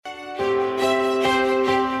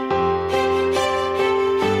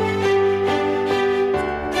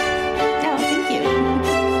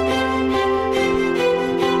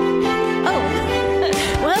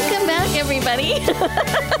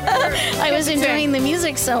enjoying the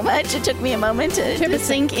music so much, it took me a moment to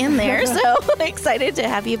sink in there. So excited to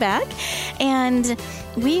have you back. And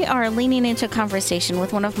we are leaning into a conversation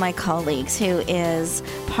with one of my colleagues who is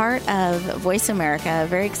part of Voice America.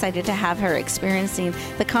 Very excited to have her experiencing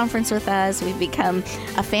the conference with us. We've become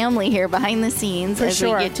a family here behind the scenes we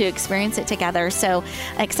get to experience it together. So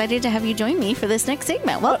excited to have you join me for this next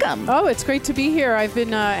segment. Welcome. Oh, it's great to be here. I've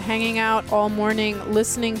been hanging out all morning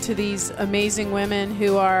listening to these amazing women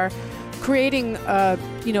who are creating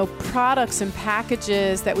products and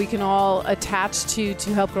packages that we can all attach to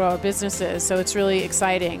help grow our businesses. So it's really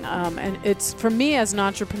exciting. And it's, for me as an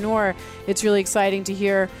entrepreneur, it's really exciting to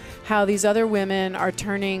hear how these other women are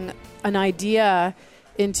turning an idea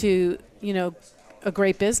into, a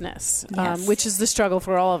great business, yes. Which is the struggle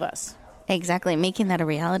for all of us. Exactly, making that a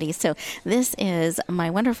reality. So this is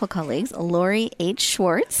my wonderful colleagues, Lori H.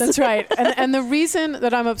 Schwartz. That's right. And the reason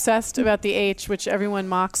that I'm obsessed about the H, which everyone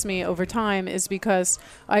mocks me over time, is because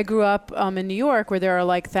I grew up in New York where there are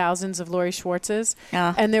like thousands of Lori Schwartzes.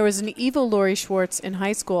 And there was an evil Lori Schwartz in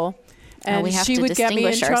high school. And we have she to would get me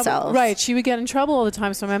in trouble. ourselves. Right. She would get in trouble all the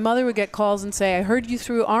time. So my mother would get calls and say, I heard you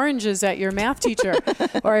threw oranges at your math teacher.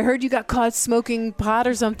 Or I heard you got caught smoking pot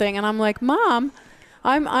or something. And I'm like, Mom,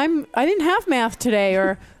 I didn't have math today,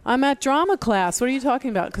 or I'm at drama class. What are you talking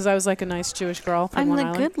about? Because I was like a nice Jewish girl from Long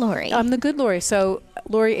Island. Good Lori. I'm the good Lori. So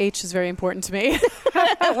Lori H is very important to me.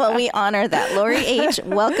 Well, we honor that. Lori H,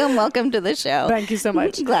 welcome to the show. Thank you so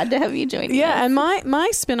much. Glad to have you join us. Yeah, and my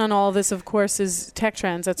spin on all of this, of course, is tech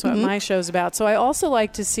trends. That's what my show's about. So I also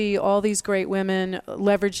like to see all these great women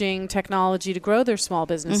leveraging technology to grow their small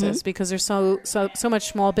businesses because there's so much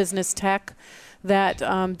small business tech that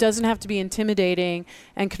doesn't have to be intimidating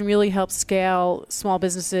and can really help scale small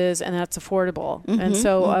businesses, and that's affordable. And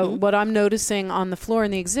so what I'm noticing on the floor in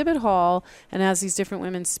the exhibit hall and as these different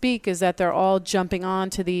women speak is that they're all jumping on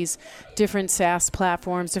to these different SaaS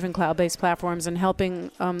platforms, different cloud-based platforms, and helping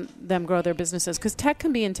them grow their businesses, because tech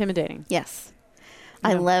can be intimidating. Yes.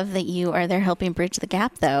 I love that you are there helping bridge the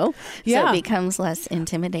gap, though, so it becomes less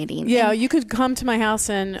intimidating. Yeah, you could come to my house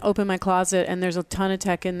and open my closet, and there's a ton of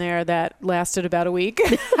tech in there that lasted about a week,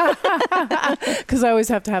 because I always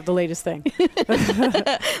have to have the latest thing.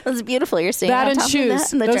 That's beautiful. You're saying that on and top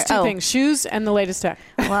shoes. Of that, those two things: shoes and the latest tech.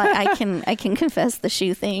 Well, I can confess the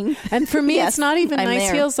shoe thing. And for me, it's not even I'm nice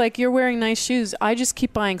there. heels. Like, you're wearing nice shoes. I just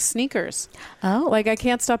keep buying sneakers. Oh, Like, I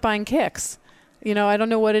can't stop buying kicks. I don't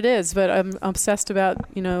know what it is, but I'm obsessed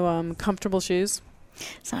about, comfortable shoes.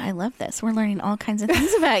 So I love this. We're learning all kinds of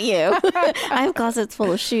things about you. I have closets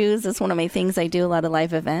full of shoes. It's one of my things. I do a lot of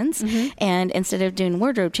live events. And instead of doing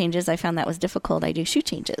wardrobe changes, I found that was difficult. I do shoe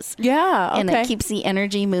changes. Yeah, okay. And it keeps the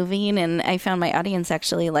energy moving. And I found my audience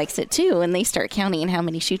actually likes it too. And they start counting how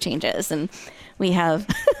many shoe changes. And we have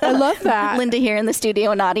I love that. Linda here in the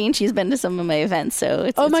studio nodding. She's been to some of my events. So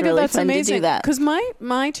it's my God, really that's fun amazing. to do that. Because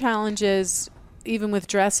my challenge is, even with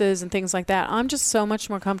dresses and things like that, I'm just so much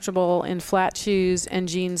more comfortable in flat shoes and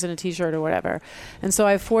jeans and a t-shirt or whatever. And so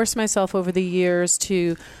I've forced myself over the years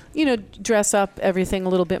to, dress up everything a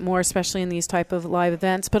little bit more, especially in these type of live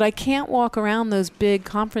events. But I can't walk around those big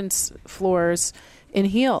conference floors in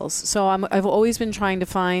heels. So I've always been trying to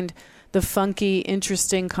find the funky,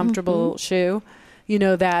 interesting, comfortable shoe.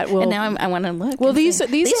 That will. And now I want to look. Well, these are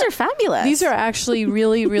fabulous. These are actually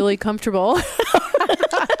really, really comfortable.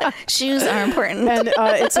 Shoes are important. And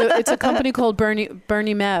it's a company called Bernie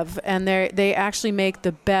Mev, and they actually make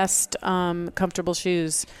the best comfortable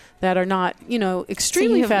shoes that are not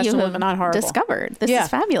extremely fashionable but not horrible. Discovered this is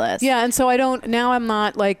fabulous. Yeah, and so I'm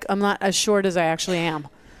not as short as I actually am.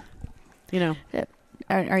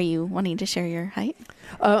 Are you wanting to share your height?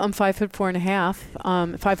 I'm 5'4.5",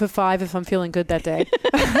 5'5" if I'm feeling good that day.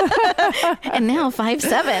 And now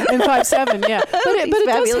 5'7". And 5'7", yeah. But it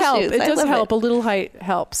does help. Shoes. It does help. A little height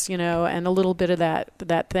helps, and a little bit of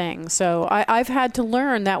that thing. So I've had to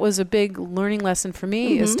learn. That was a big learning lesson for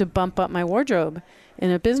me, is to bump up my wardrobe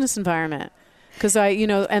in a business environment. Because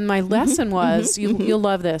and my lesson was, you'll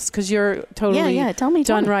love this, because you're totally Tell me.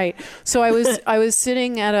 right. So I was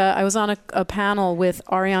sitting I was on a panel with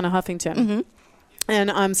Ariana Huffington.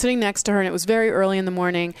 And I'm sitting next to her, and it was very early in the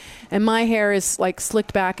morning, and my hair is like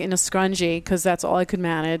slicked back in a scrunchie because that's all I could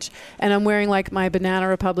manage. And I'm wearing like my Banana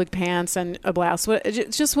Republic pants and a blouse,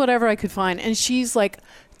 just whatever I could find. And she's like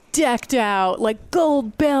decked out, like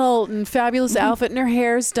gold belt and fabulous outfit, and her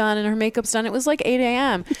hair's done and her makeup's done. It was like 8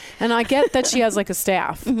 a.m. And I get that she has like a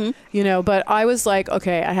staff, but I was like,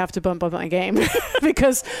 okay, I have to bump up my game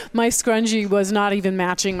because my scrunchie was not even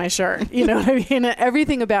matching my shirt. You know what I mean?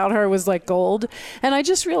 Everything about her was like gold. And I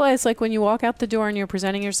just realized, like, when you walk out the door and you're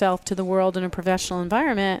presenting yourself to the world in a professional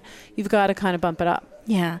environment, you've got to kind of bump it up.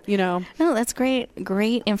 Yeah. No, that's great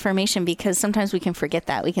information, because sometimes we can forget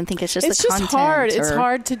that. We can think it's just the content. It's hard. It's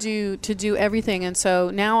hard to do everything. And so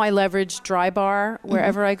now I leverage Drybar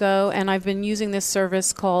wherever I go. And I've been using this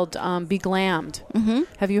service called Be Glammed.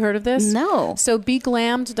 Have you heard of this? No. So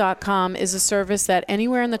beglammed.com is a service that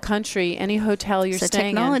anywhere in the country, any hotel you're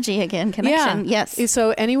staying in. Technology again, connection. Yeah. Yes.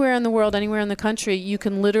 So anywhere in the world, anywhere in the country, you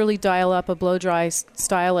can literally dial up a blow-dry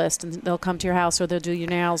stylist, and they'll come to your house, or they'll do your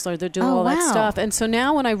nails, or they'll do all that stuff. And so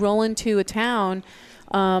now when I roll into a town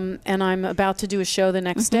and I'm about to do a show the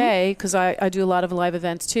next day, because I do a lot of live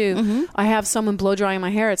events too, I have someone blow drying my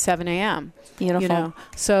hair at 7 a.m. Beautiful.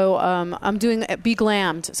 So I'm doing Be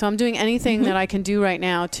Glammed. So I'm doing anything that I can do right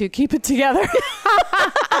now to keep it together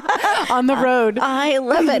on the road. I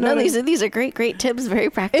love it. No, these are great tips. Very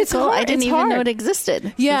practical. It's hard. I didn't even know it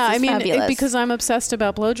existed. Yeah, So because I'm obsessed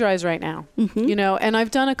about blow dries right now. And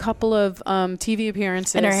I've done a couple of TV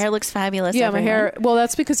appearances. And her hair looks fabulous. Yeah, everyone. my hair. Well,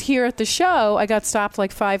 that's because here at the show, I got stopped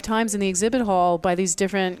like 5 times in the exhibit hall by these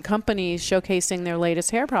different companies showcasing their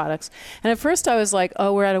latest hair products. And at first I was like,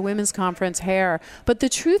 oh, we're at a women's conference, hair. But the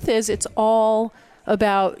truth is, it's all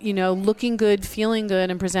about, looking good, feeling good,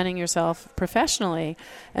 and presenting yourself professionally.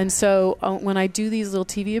 And so when I do these little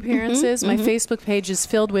TV appearances, my Facebook page is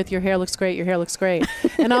filled with your hair looks great, your hair looks great.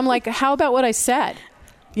 And I'm like, how about what I said?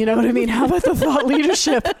 You know what I mean? How about the thought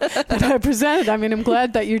leadership that I presented? I mean, I'm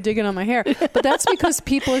glad that you're digging on my hair. But that's because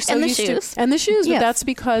people are so used to... And the shoes. Yes. But that's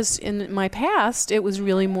because in my past, it was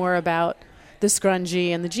really more about the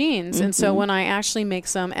scrunchie and the jeans. And so when I actually make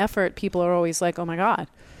some effort, people are always like, oh my God,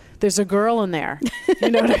 there's a girl in there. You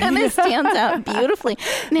know what I mean? And it stands out beautifully.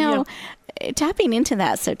 Now, tapping into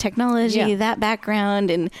that, so technology, that background,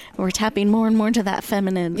 and we're tapping more and more into that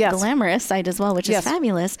feminine, glamorous side as well, which is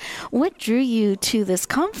fabulous. What drew you to this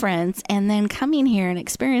conference, and then coming here and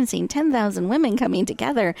experiencing 10,000 women coming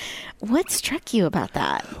together? What struck you about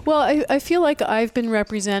that? Well, I feel like I've been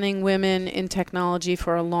representing women in technology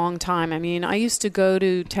for a long time. I mean, I used to go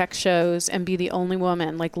to tech shows and be the only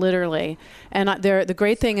woman, like literally. And the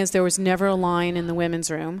great thing is there was never a line in the women's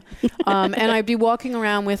room. And I'd be walking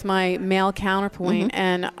around with my male counterpoint,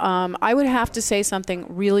 and I would have to say something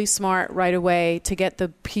really smart right away to get the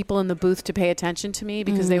people in the booth to pay attention to me,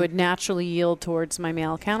 because they would naturally yield towards my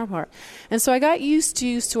male counterpart. And so I got used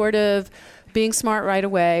to sort of being smart right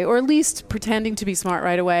away, or at least pretending to be smart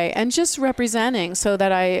right away, and just representing so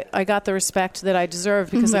that I got the respect that I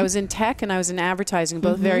deserved, because I was in tech and I was in advertising,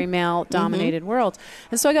 both very male-dominated worlds.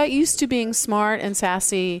 And so I got used to being smart and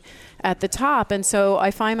sassy at the top. And so I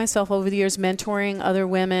find myself over the years mentoring other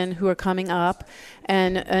women who are coming up,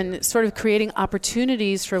 and sort of creating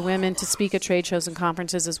opportunities for women to speak at trade shows and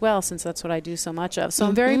conferences as well, since that's what I do so much of. So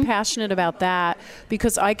I'm very passionate about that,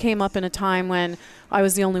 because I came up in a time when I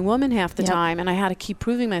was the only woman half the time, and I had to keep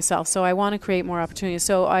proving myself. So I want to create more opportunities.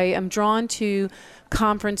 So I am drawn to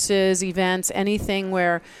conferences, events, anything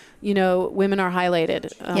where women are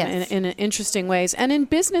highlighted in interesting ways, and in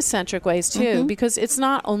business-centric ways too, because it's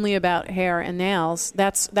not only about hair and nails.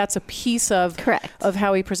 That's a piece of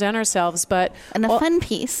how we present ourselves, but the fun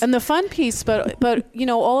piece. But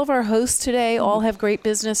all of our hosts today all have great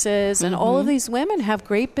businesses, and all of these women have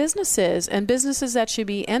great businesses, and businesses that should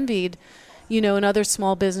be envied. In other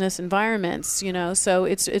small business environments, so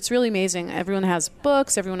it's really amazing. Everyone has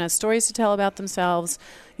books, everyone has stories to tell about themselves,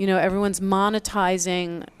 everyone's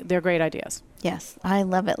monetizing their great ideas. Yes, I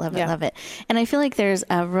love it. And I feel like there's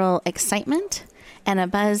a real excitement and a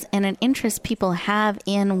buzz and an interest people have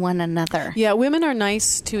in one another. Yeah, women are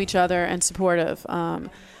nice to each other and supportive.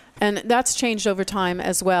 And that's changed over time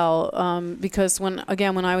as well, because when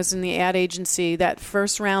I was in the ad agency, that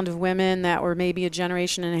first round of women that were maybe a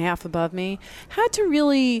generation and a half above me had to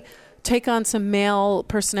really take on some male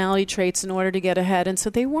personality traits in order to get ahead. And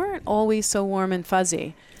so they weren't always so warm and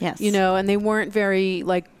fuzzy, and they weren't very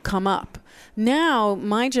come up. Now,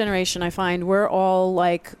 my generation, I find we're all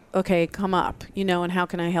like, okay, come up, and how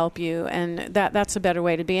can I help you? And that's a better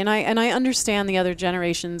way to be. And I understand the other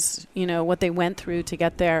generations, what they went through to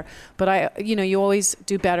get there. But you always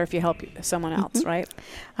do better if you help someone else, right?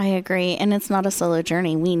 I agree. And it's not a solo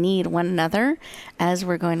journey. We need one another as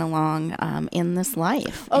we're going along in this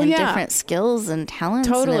life. Different skills and talents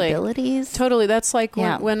and abilities. Totally. That's like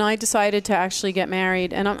when I decided to actually get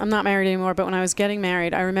married, and I'm not married anymore, but when I was getting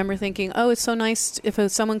married, I remember thinking, oh, it's so nice if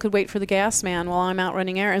someone could wait for the gas man while I'm out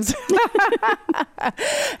running errands. parents.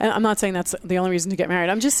 And I'm not saying that's the only reason to get married.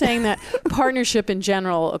 I'm just saying that partnership in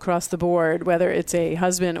general across the board, whether it's a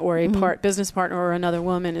husband or a business partner or another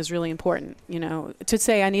woman, is really important, to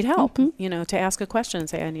say I need help, to ask a question and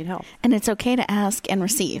say I need help. And it's okay to ask and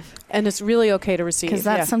receive. And it's really okay to receive. Because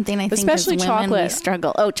that's something I think especially as women chocolate. We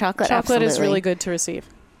struggle. Oh, chocolate Absolutely. Is really good to receive.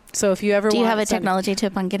 So if you ever Do you have a technology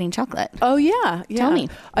tip on getting chocolate? Oh, yeah. Tell me.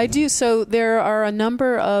 I do. So there are a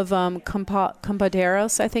number of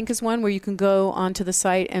compaderos, I think is one, where you can go onto the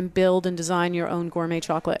site and build and design your own gourmet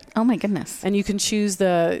chocolate. Oh, my goodness. And you can choose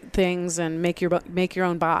the things and make your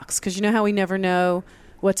own box. Because you know how we never know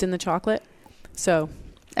what's in the chocolate? So...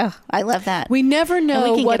 Oh, I love that. We never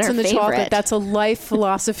know what's in the favorite. chocolate. That's a life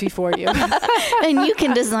philosophy for you. And you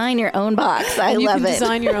can design your own box. I love it. You can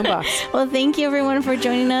design your own box. Well, thank you, everyone, for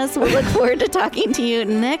joining us. We look forward to talking to you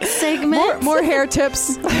next segment. More hair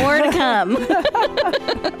tips. More to come.